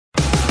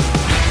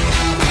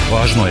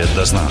Važno je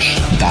da znaš.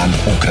 Dan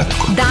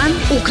ukratko. Dan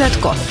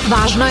ukratko.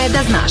 Važno je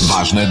da znaš.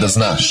 Važno je da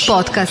znaš.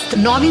 Podcast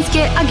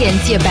novinske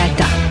agencije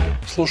Beta.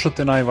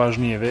 Slušate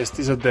najvažnije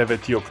vesti za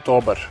 9.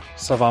 oktobar.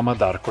 Sa vama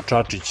Darko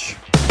Čačić.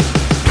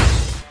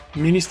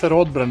 Ministar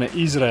odbrane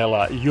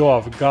Izraela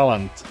Joav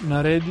Galant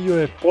naredio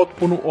je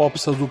potpunu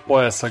opsadu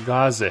pojasa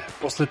Gaze,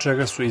 posle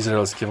čega su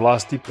izraelske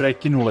vlasti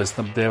prekinule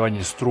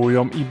snabdevanje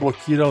strujom i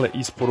blokirale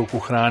isporuku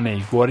hrane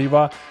i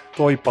goriva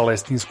toj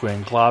palestinskoj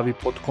enklavi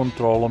pod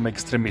kontrolom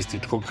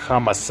ekstremističkog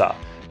Hamasa.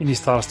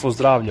 Ministarstvo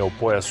zdravlja u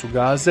pojasu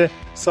Gaze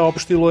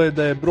saopštilo je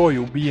da je broj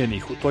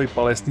ubijenih u toj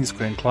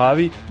palestinskoj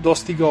enklavi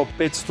dostigao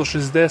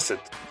 560,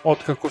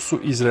 otkako su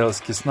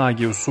izraelske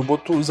snage u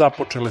subotu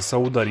započele sa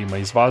udarima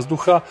iz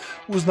vazduha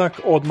u znak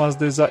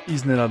odmazde za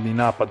iznenadni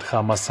napad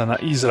Hamasa na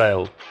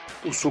Izrael.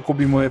 U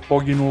sukobima je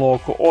poginulo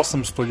oko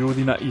 800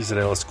 ljudi na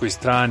izraelskoj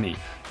strani.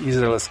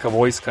 Izraelska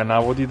vojska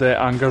navodi da je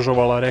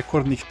angažovala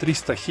rekordnih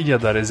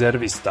 300.000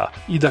 rezervista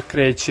i da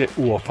kreće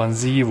u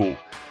ofanzivu.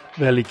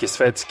 Velike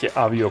svetske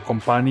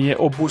aviokompanije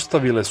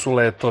obustavile su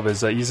letove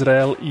za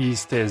Izrael i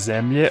iz te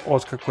zemlje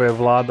otkako je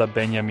vlada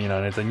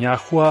Benjamina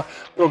Netanjahua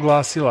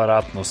proglasila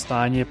ratno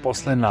stanje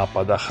posle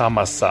napada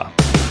Hamasa.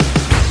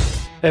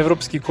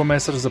 Evropski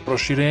komesar za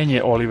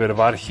proširenje Oliver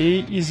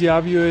Varhelyi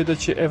izjavio je da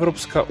će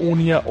Evropska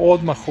unija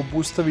odmah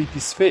obustaviti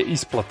sve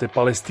isplate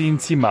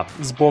Palestincima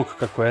zbog,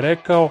 kako je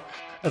rekao,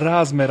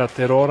 razmera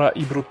terora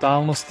i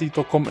brutalnosti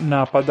tokom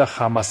napada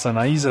Hamasa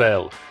na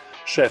Izrael.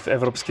 Šef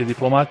evropske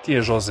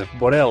diplomatije Josep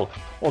Borrell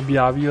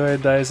objavio je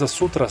da je za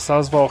sutra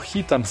sazvao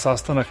hitan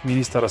sastanak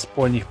ministara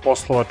spoljnih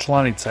poslova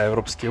članica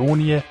Evropske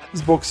unije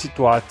zbog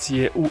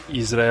situacije u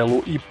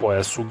Izraelu i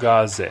pojasu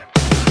Gaze.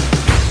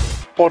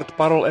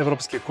 Portparol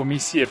Evropske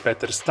komisije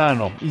Peter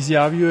Stano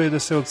izjavio je da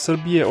se od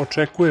Srbije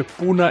očekuje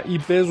puna i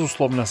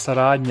bezuslovna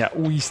saradnja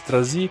u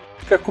istrazi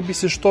kako bi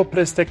se što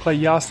pre stekla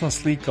jasna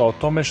slika o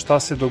tome šta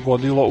se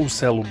dogodilo u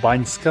selu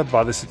Banjska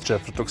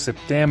 24.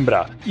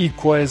 septembra i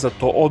ko je za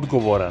to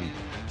odgovoran.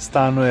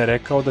 Stano je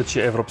rekao da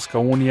će Evropska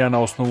unija na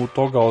osnovu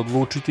toga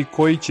odlučiti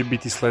koji će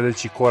biti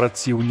sledeći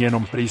koraci u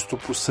njenom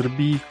pristupu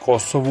Srbiji,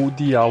 Kosovu,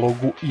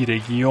 dijalogu i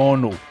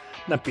regionu.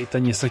 Na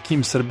pitanje sa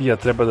kim Srbija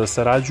treba da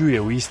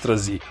sarađuje u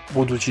istrazi,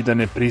 budući da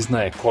ne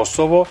priznaje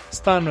Kosovo,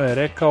 Stano je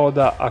rekao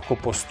da ako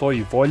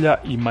postoji volja,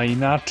 ima i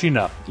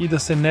načina i da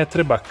se ne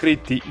treba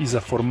kriti iza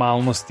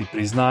formalnosti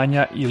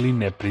priznanja ili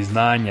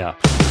nepriznanja.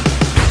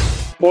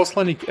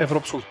 Poslanik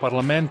Evropskog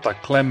parlamenta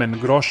Klemen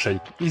Grošelj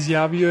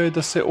izjavio je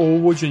da se o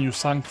uvođenju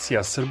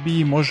sankcija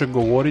Srbiji može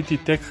govoriti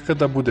tek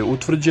kada bude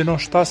utvrđeno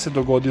šta se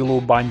dogodilo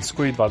u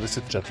Banjskoj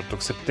 24.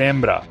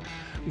 septembra.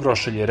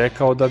 Grošelj je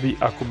rekao da bi,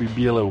 ako bi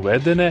bile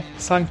uvedene,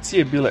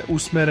 sankcije bile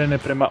usmerene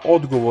prema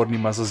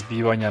odgovornima za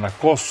zbivanja na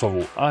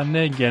Kosovu, a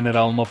ne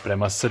generalno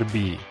prema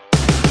Srbiji.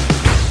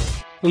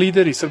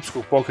 Lideri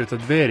Srpskog pokreta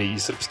Dveri i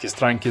Srpske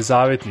stranke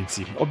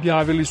Zavetnici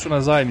objavili su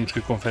na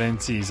zajedničkoj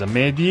konferenciji za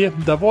medije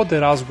da vode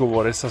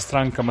razgovore sa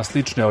strankama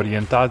slične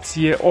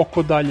orijentacije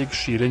oko daljeg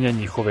širenja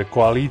njihove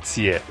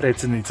koalicije.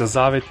 Predsednica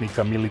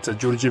Zavetnika Milica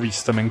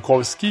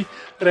Đurđević-Stamenkovski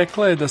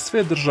rekla je da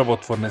sve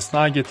državotvorne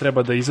snage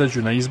treba da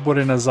izađu na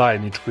izbore na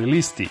zajedničkoj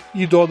listi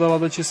i dodala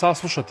da će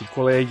saslušati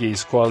kolege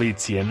iz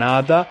koalicije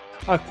NADA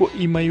ako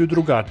imaju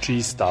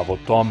drugačiji stav o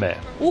tome.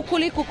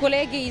 Ukoliko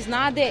kolege iz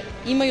NADE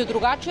imaju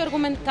drugačiju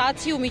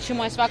argumentaciju, mi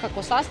ćemo je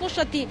svakako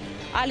saslušati,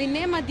 ali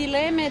nema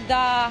dileme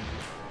da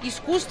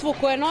iskustvo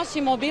koje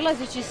nosimo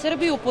obilazeći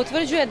Srbiju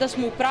potvrđuje da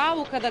smo u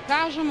pravu kada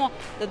kažemo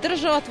da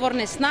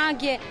državotvorne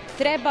snage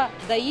treba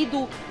da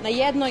idu na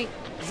jednoj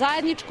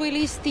zajedničkoj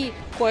listi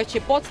koja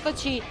će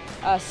podstaći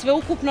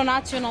sveukupno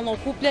nacionalno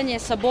okupljanje,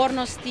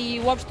 sabornost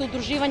i uopšte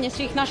udruživanje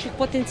svih naših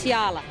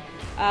potencijala.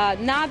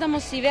 Nadamo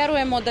se i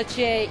verujemo da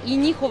će i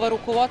njihova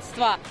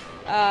rukovodstva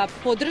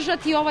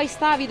podržati ovaj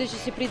stav i da će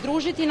se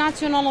pridružiti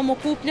nacionalnom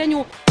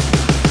okupljanju.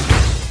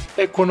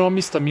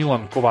 Ekonomista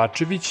Milan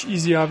Kovačević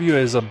izjavio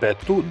je za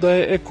Betu da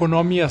je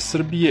ekonomija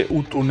Srbije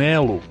u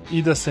tunelu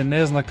i da se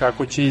ne zna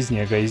kako će iz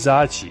njega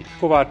izaći.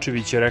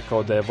 Kovačević je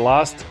rekao da je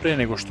vlast, pre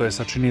nego što je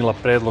sačinila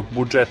predlog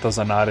budžeta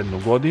za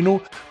narednu godinu,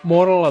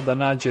 morala da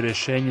nađe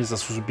rešenje za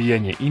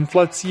suzbijanje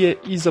inflacije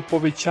i za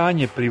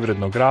povećanje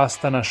privrednog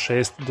rasta na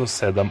 6 do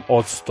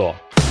 7%.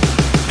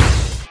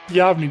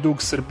 Javni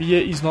dug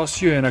Srbije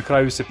iznosio je na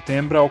kraju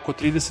septembra oko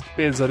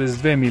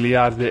 35,2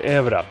 milijarde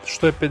evra,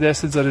 što je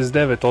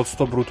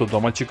 50,9% bruto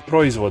domaćeg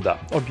proizvoda,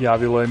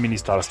 objavilo je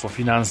Ministarstvo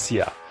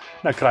finansija.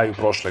 Na kraju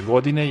prošle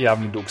godine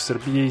javni dug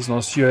Srbije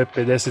iznosio je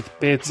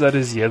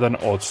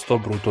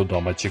 55,1% bruto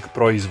domaćeg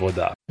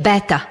proizvoda.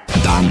 Beta.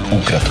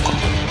 Dan ukratko.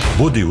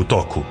 Budi u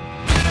toku.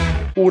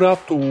 U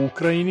ratu u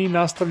Ukrajini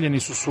nastavljeni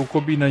su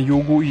sukobi na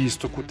jugu i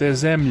istoku te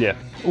zemlje.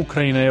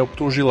 Ukrajina je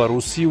optužila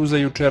Rusiju za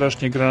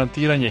jučerašnje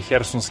granatiranje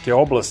Hersonske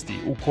oblasti,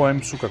 u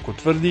kojem su, kako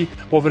tvrdi,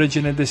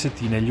 povređene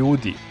desetine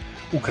ljudi.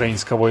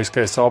 Ukrajinska vojska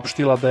je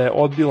saopštila da je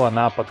odbila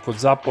napad kod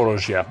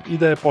Zaporožja i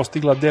da je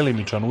postigla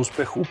delimičan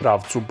uspeh u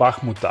pravcu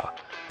Bahmuta.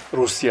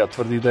 Rusija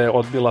tvrdi da je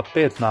odbila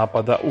 5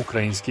 napada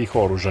ukrajinskih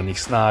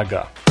oružanih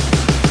snaga.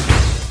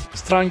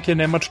 Stranke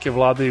nemačke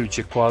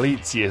vladajuće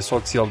koalicije,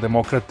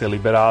 socijaldemokrate,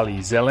 liberali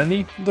i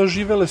zeleni,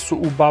 doživele su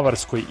u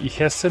Bavarskoj i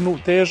Hesenu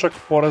težak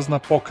poraz na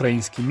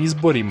pokrajinskim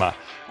izborima,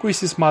 koji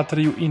se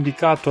smatraju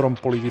indikatorom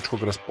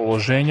političkog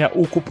raspoloženja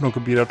ukupnog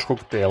biračkog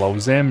tela u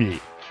zemlji.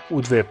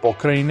 U dve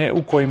pokrajine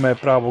u kojima je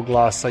pravo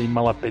glasa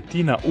imala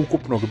petina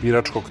ukupnog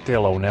biračkog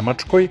tela u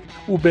Nemačkoj,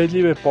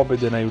 ubedljive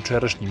pobede na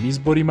jučerašnjim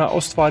izborima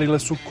ostvarile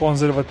su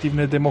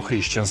konzervativne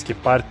demohrišćanske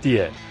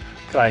partije.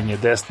 Krajnje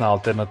desna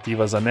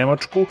alternativa za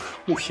Nemačku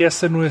u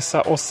Hesenu je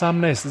sa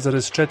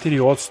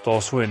 18,4%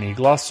 osvojenih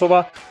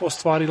glasova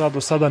ostvarila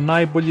do sada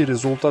najbolji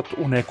rezultat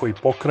u nekoj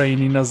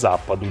pokrajini na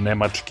zapadu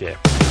Nemačke.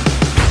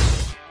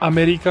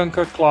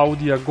 Amerikanka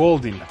Claudia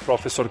Goldin,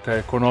 profesorka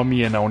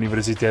ekonomije na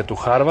Univerzitetu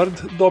Harvard,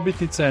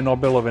 dobitnica je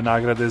Nobelove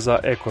nagrade za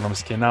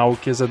ekonomske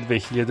nauke za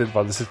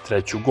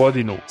 2023.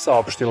 godinu,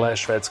 saopštila je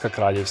Švedska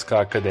kraljevska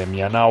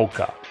akademija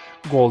nauka.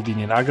 Goldin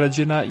je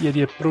nagrađena jer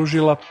je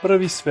pružila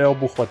prvi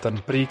sveobuhvatan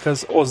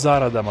prikaz o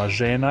zaradama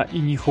žena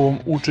i njihovom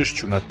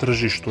učešću na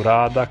tržištu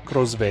rada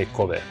kroz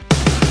vekove.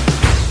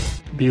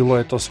 Bilo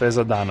je to sve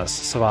za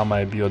danas. S vama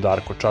je bio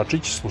Darko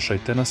Čačić,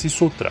 slušajte nas i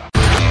sutra.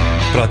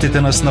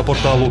 Pratite nas na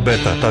portalu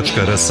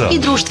beta.rs I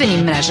društvenim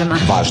mrežama.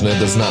 Važno je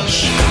da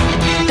znaš.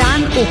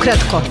 Dan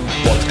ukratko.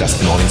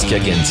 Podcast novinske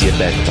agencije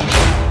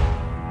Beta.